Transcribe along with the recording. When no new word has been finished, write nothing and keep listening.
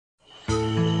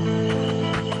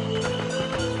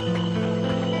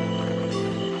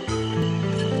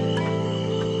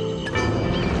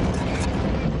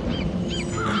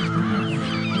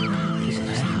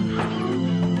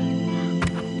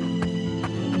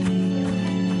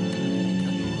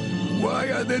Why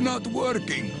are they not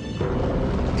working?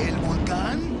 ¿El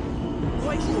volcán?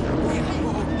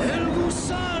 ¡El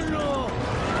gusano!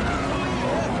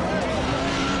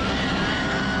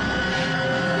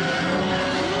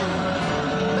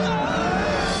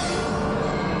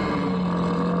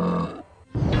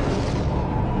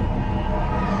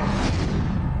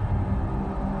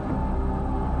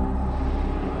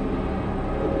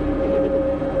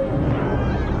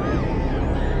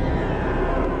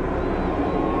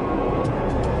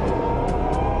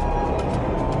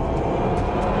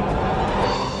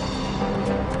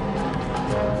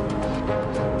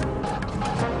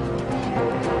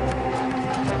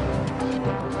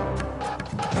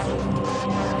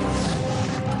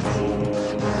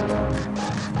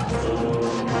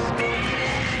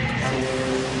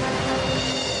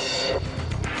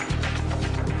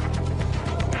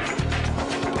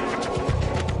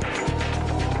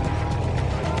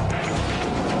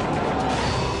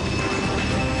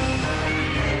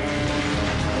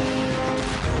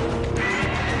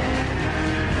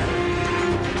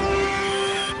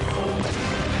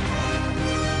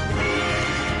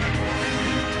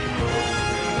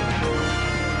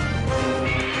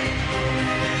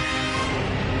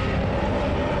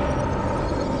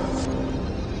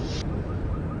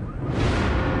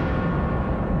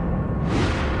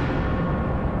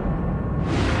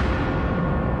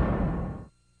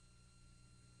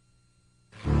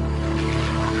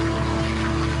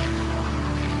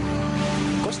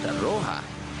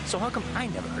 So how come I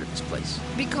never heard of this place?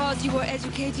 Because you were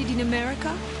educated in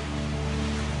America?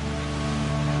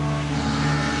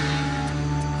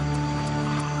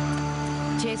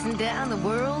 Chasing down the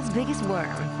world's biggest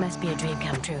worm. Must be a dream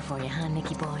come true for you, huh,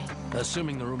 Nicky boy?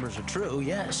 Assuming the rumors are true,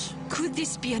 yes. Could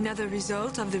this be another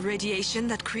result of the radiation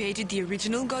that created the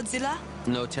original Godzilla?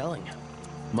 No telling.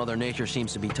 Mother Nature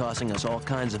seems to be tossing us all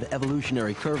kinds of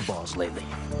evolutionary curveballs lately.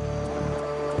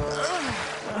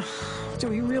 Do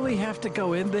we really have to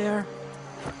go in there?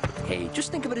 Hey,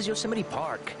 just think of it as Yosemite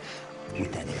Park.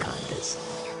 With anacondas.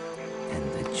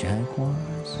 And the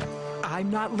jaguars.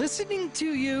 I'm not listening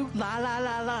to you. La la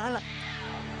la la la.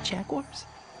 Jaguars?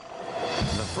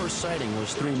 The first sighting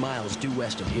was 3 miles due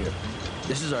west of here.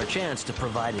 This is our chance to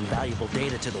provide invaluable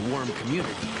data to the worm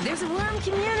community. There's a worm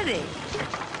community.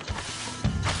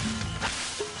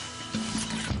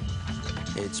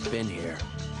 It's been here.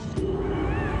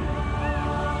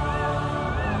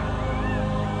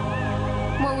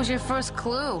 What was your first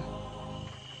clue?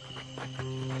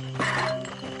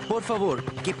 Por favor,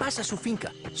 ¿qué pasa su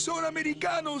finca? Son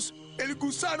americanos! El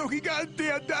gusano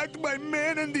gigante attacked my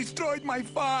men and destroyed my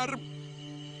farm!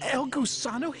 El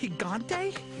Gusano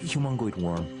Gigante? Humongoid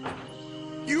worm.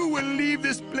 You will leave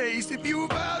this place if you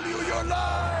value your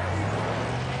life!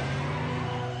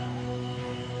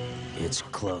 It's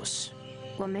close.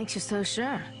 What makes you so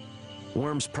sure?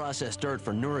 Worms process dirt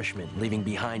for nourishment, leaving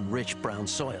behind rich brown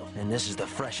soil, and this is the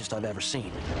freshest I've ever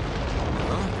seen.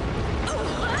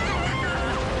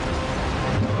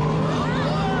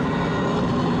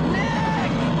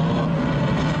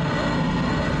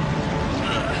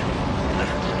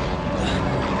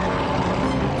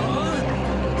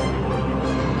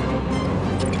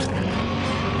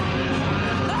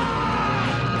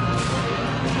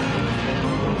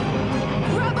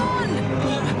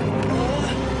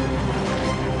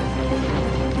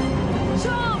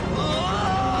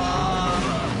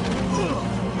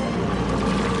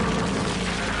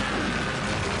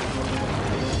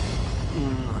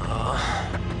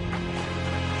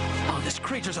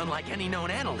 Creature's unlike any known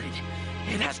annelid.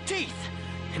 It has teeth.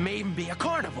 It may even be a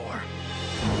carnivore.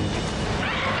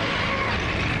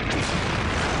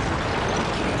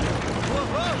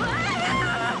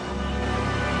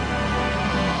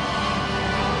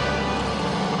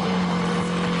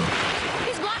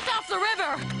 He's blocked off the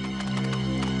river!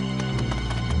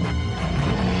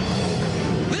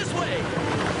 This way!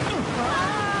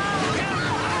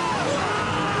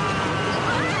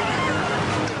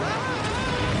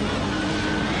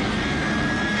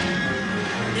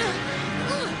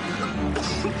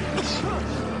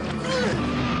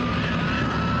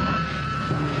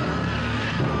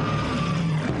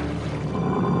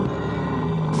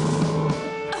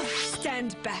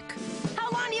 Stand back. How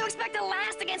long do you expect to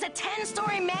last against a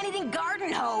 10-story man-eating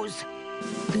garden hose?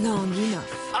 Long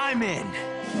enough. I'm in.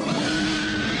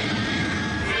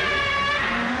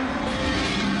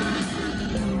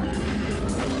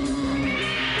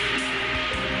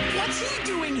 What's he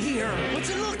doing here? What's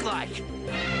it look like?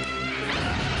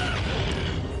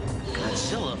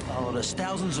 Godzilla followed us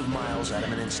thousands of miles out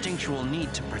of an instinctual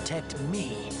need to protect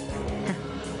me.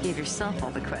 Give yourself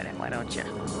all the credit, why don't you?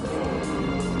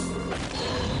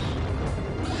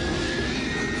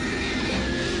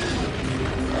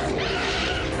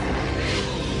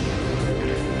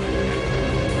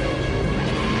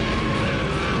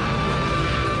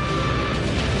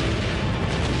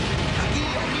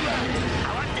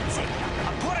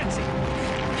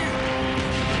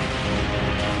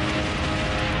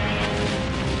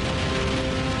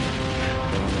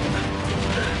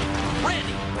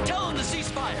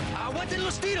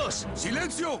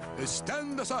 Enough!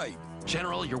 Stand aside!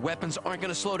 General, your weapons aren't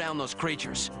gonna slow down those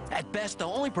creatures. At best, they'll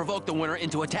only provoke the winter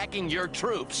into attacking your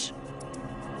troops.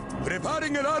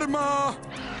 Preparing el arma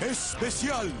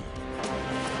especial!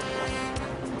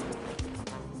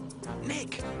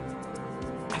 Nick!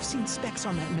 I've seen specs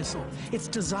on that missile. It's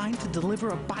designed to deliver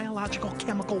a biological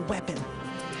chemical weapon.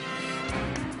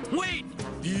 Wait!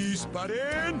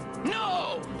 Disparen!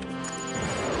 No!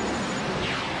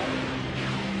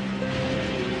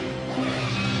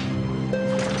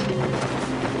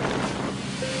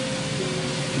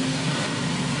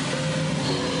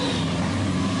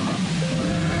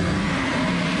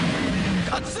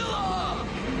 Godzilla!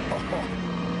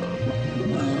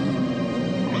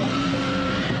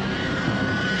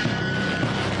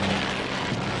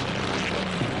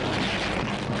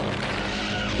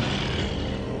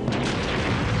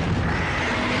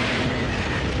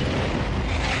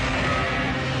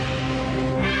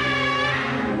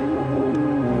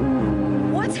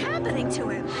 What's happening to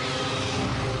him?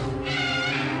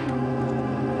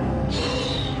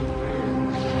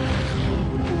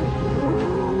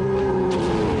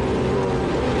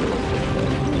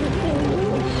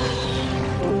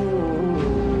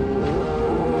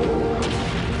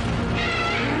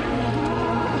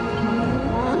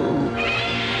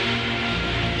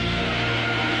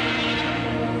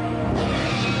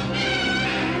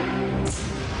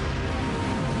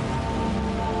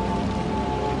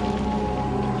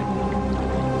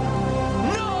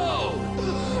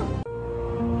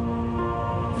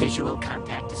 Visual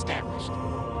contact established.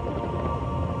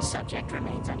 Subject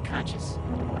remains unconscious.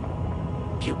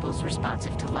 Pupils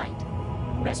responsive to light.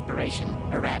 Respiration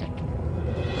erratic.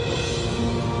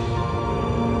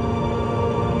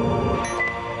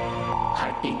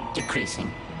 Heartbeat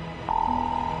decreasing.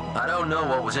 I don't know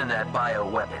what was in that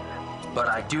bioweapon, but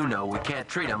I do know we can't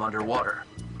treat him underwater.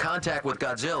 Contact with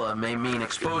Godzilla may mean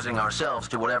exposing ourselves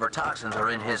to whatever toxins are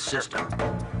in his system.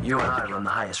 You and I run the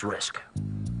highest risk.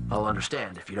 I'll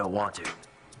understand if you don't want to.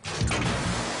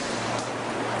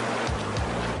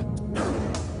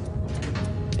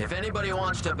 If anybody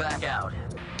wants to back out,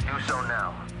 do so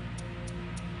now.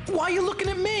 Why are you looking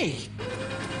at me?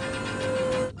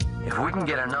 If we can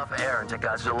get enough air into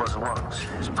Godzilla's lungs,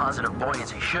 his positive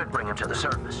buoyancy should bring him to the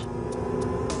surface.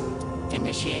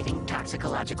 Initiating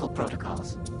toxicological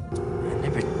protocols. I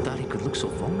never thought he could look so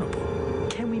vulnerable.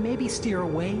 Can we maybe steer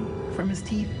away from his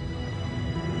teeth?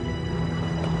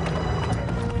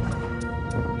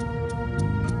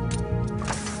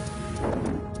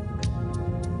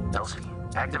 Elsie,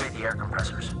 activate the air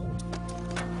compressors.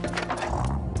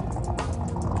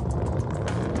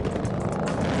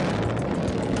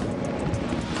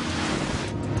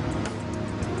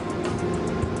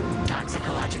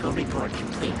 Toxicological report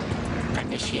complete.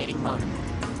 Initiating modem.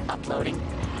 Uploading.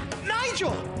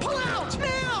 Nigel! Pull out!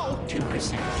 Now!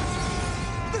 2%.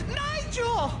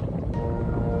 Nigel!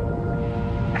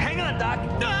 Hang on, Doc.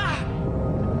 Ah!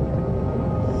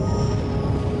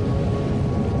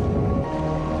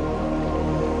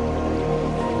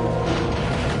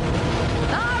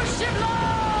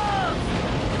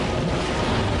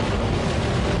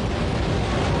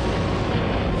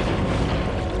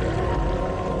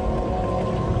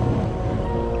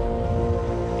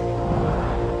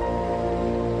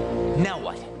 Now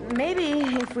what? Maybe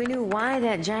if we knew why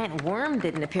that giant worm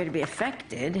didn't appear to be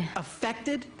affected.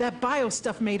 Affected? That bio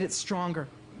stuff made it stronger.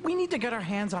 We need to get our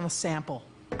hands on a sample.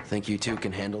 Think you two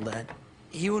can handle that?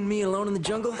 You and me alone in the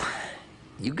jungle?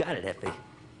 You got it, Effie.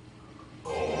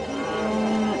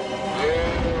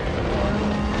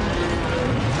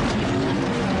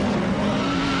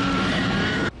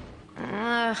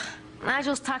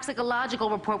 Nigel's toxicological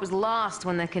report was lost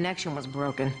when the connection was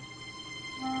broken.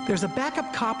 There's a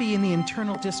backup copy in the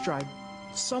internal disk drive.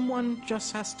 Someone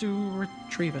just has to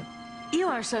retrieve it. You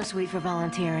are so sweet for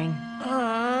volunteering.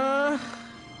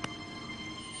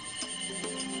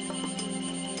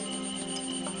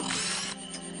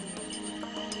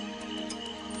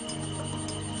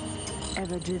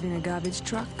 Ever driven a garbage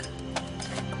truck?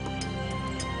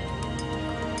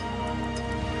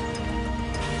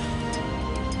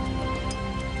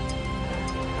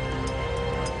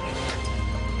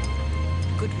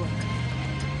 Good work.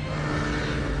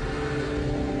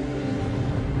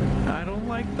 I don't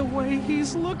like the way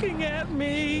he's looking at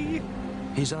me.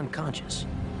 He's unconscious,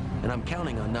 and I'm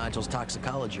counting on Nigel's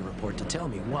toxicology report to tell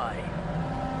me why.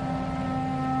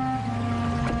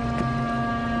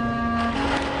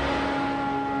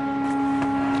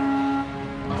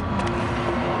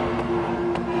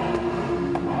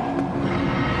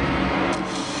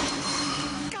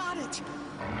 Got it.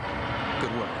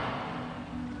 Good work.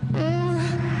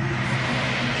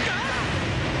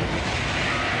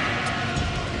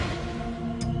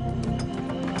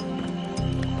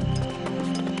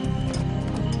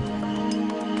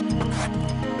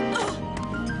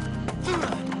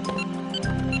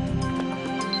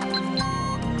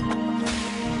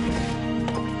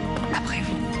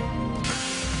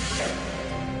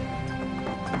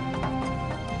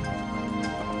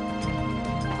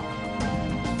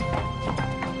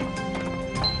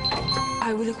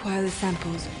 will acquire the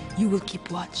samples. You will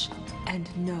keep watch. And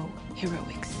no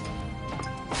heroics.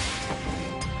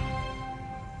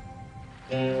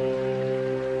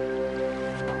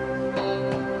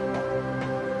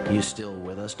 You still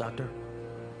with us, Doctor?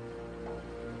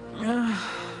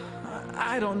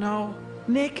 I don't know.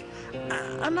 Nick,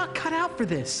 I'm not cut out for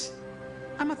this.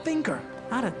 I'm a thinker,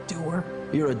 not a doer.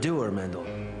 You're a doer, Mendel.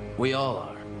 We all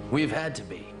are. We've had to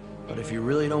be. But if you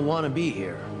really don't want to be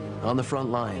here, on the front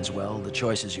lines, well, the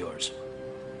choice is yours.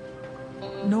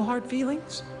 No hard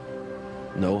feelings?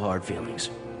 No hard feelings.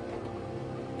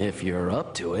 If you're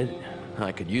up to it,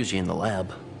 I could use you in the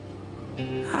lab.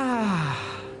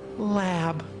 Ah,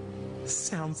 lab.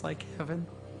 Sounds like heaven.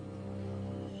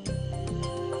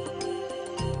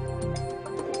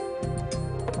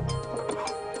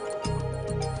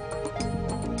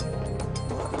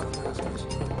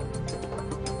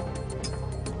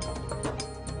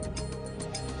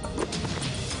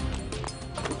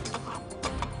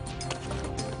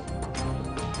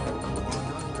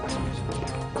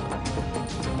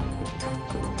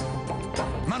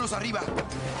 Manos arriba.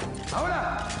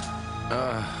 Ahora.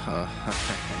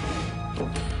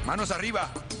 Manos arriba.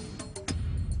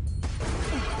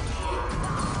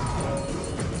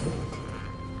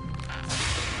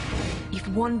 If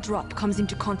one drop comes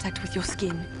into contact with your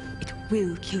skin, it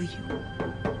will kill you.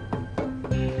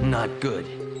 Not good.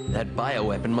 That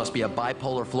bioweapon must be a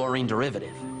bipolar fluorine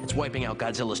derivative. It's wiping out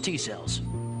Godzilla's T-cells.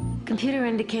 Computer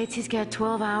indicates he's got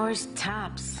 12 hours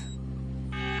tops.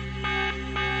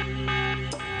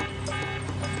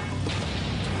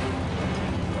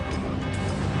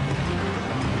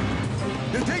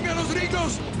 ¡Detengan los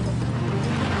gringos!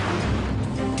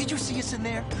 Did you see us in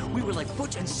there? We were like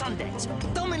Butch and Sundance.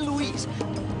 Thumb and Louise.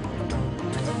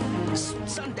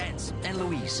 Sundance and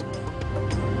Louise.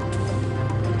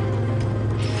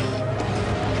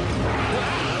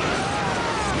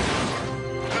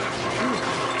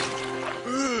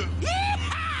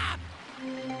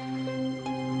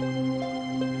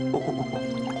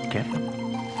 Careful.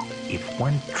 If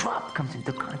one drop comes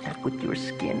into contact with your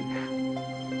skin...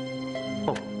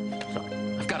 Oh, sorry.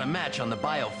 I've got a match on the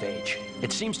biophage.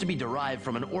 It seems to be derived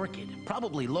from an orchid.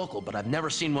 Probably local, but I've never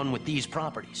seen one with these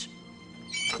properties.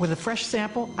 With a fresh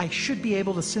sample, I should be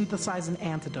able to synthesize an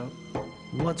antidote.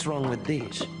 What's wrong with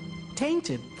these?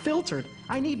 Tainted, filtered.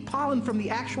 I need pollen from the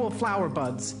actual flower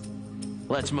buds.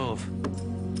 Let's move.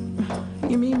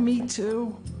 You mean me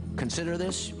too? Consider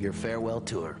this your farewell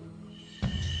tour.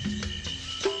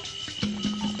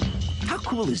 How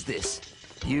cool is this?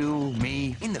 You,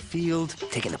 me, in the field,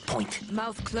 taking a point.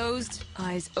 Mouth closed,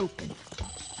 eyes open.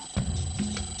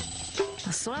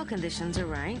 The soil conditions are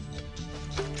right.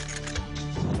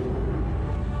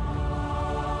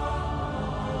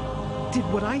 Did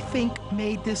what I think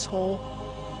made this hole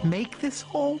make this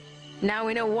hole? Now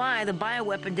we know why the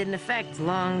bioweapon didn't affect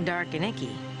Long, Dark, and Icky.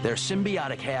 They're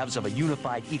symbiotic halves of a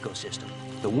unified ecosystem.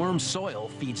 The worm's soil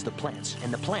feeds the plants,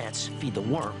 and the plants feed the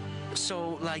worm.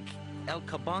 So, like, El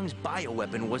Kabong's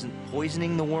bioweapon wasn't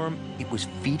poisoning the worm, it was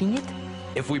feeding it?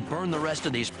 If we burn the rest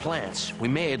of these plants, we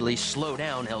may at least slow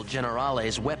down El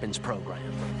Generale's weapons program.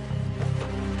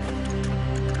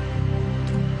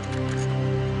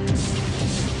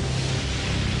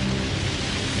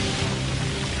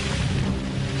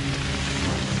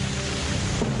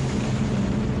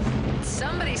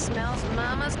 Somebody smells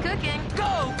Mama's cooking.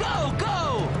 Go, go,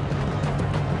 go!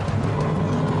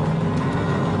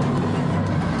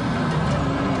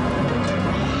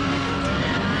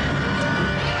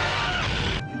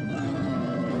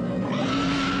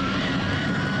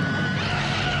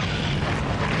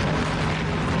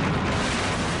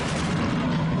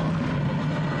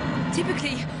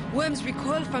 Typically, worms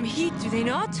recoil from heat, do they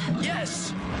not?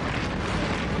 Yes!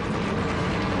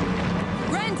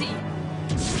 Randy!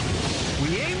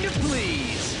 We aim to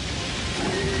please!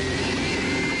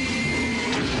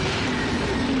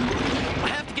 I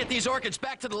have to get these orchids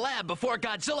back to the lab before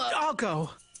Godzilla... I'll go.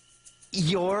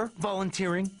 You're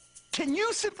volunteering? Can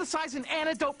you synthesize an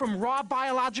antidote from raw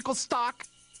biological stock?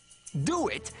 Do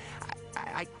it?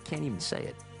 I can't even say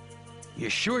it. You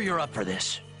sure you're up for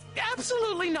this?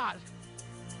 Absolutely not.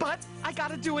 But I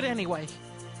gotta do it anyway. This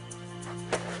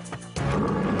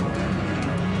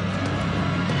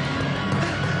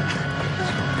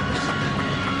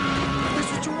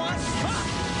what you want?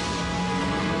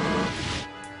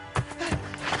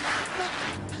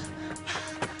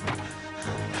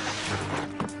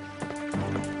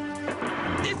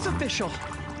 It's official.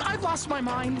 I've lost my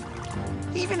mind.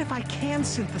 Even if I can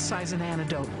synthesize an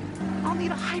antidote, I'll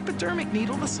need a hypodermic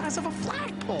needle the size of a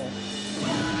flagpole.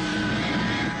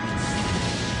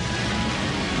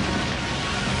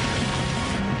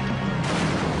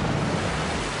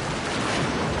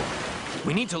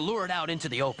 We need to lure it out into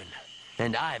the open.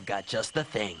 And I've got just the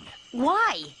thing.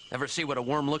 Why? Ever see what a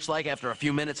worm looks like after a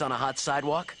few minutes on a hot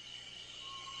sidewalk?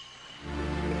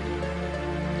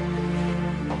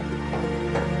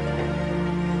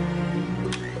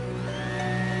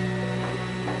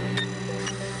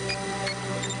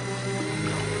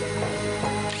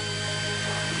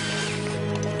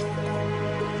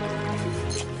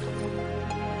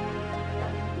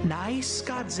 Nice,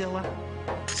 Godzilla.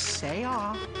 Say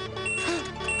ah.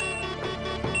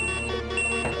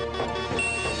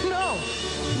 No!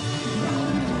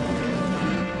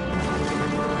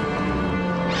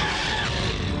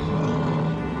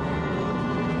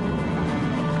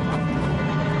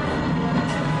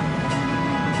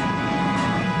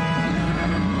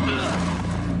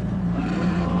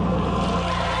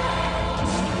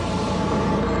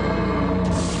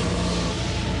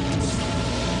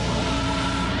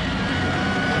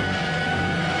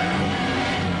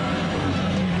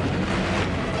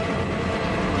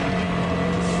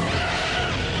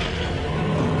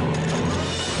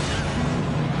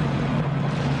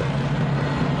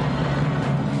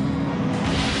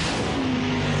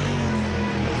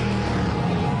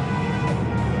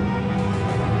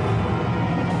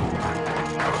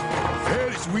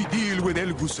 We deal with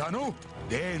El Gusano,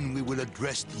 then we will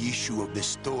address the issue of the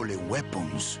stolen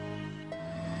weapons.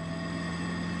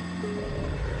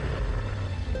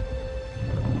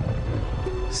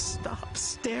 Stop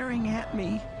staring at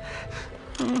me.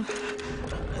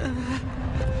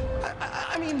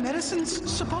 I mean, medicine's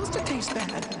supposed to taste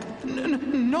bad.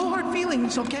 No hard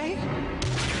feelings, okay?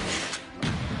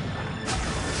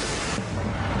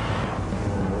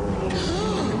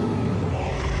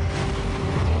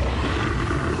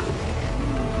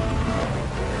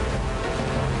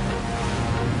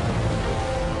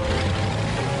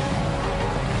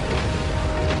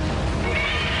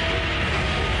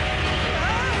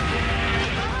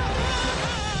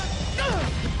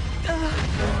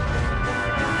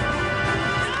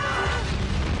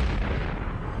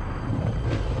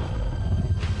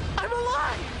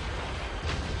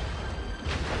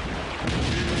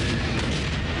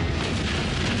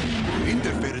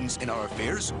 Interference in our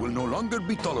affairs will no longer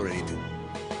be tolerated.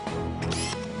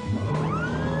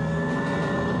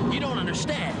 You don't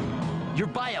understand. Your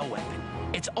bioweapon.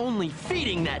 It's only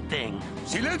feeding that thing.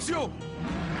 Silencio!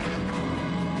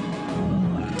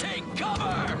 Take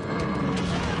cover!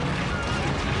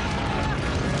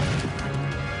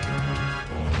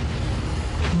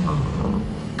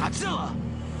 Godzilla!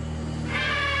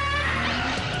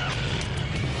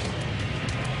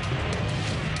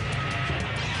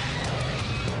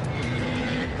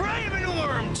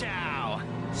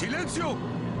 Silencio!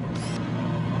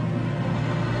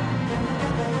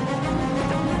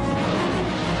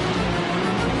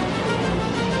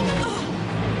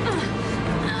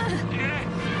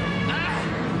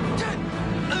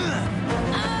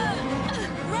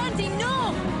 Randy,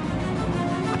 no!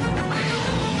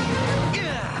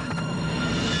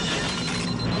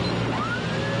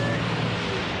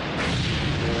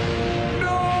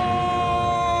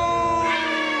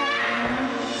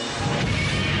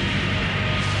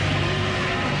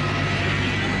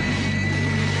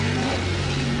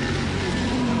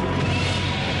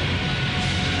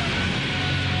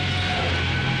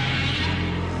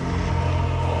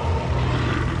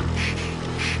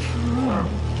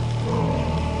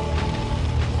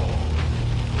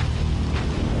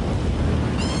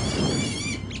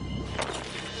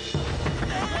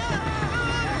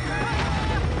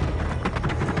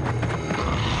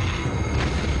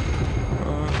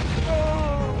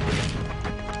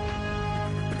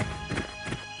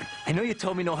 I know you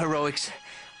told me no heroics,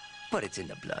 but it's in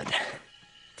the blood.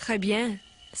 Très bien,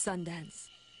 Sundance.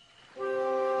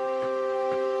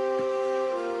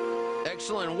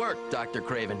 Excellent work, Dr.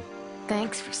 Craven.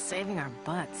 Thanks for saving our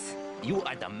butts. You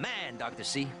are the man, Dr.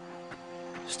 C.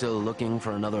 Still looking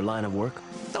for another line of work?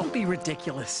 Don't be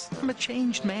ridiculous. I'm a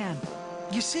changed man.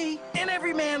 You see, in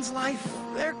every man's life,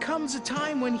 there comes a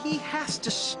time when he has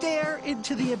to stare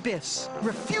into the abyss,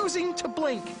 refusing to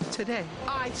blink. Today,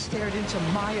 I stared into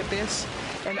my abyss,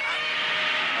 and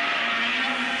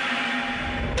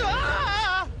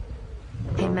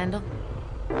Hey, Mendel,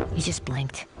 you just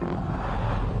blinked.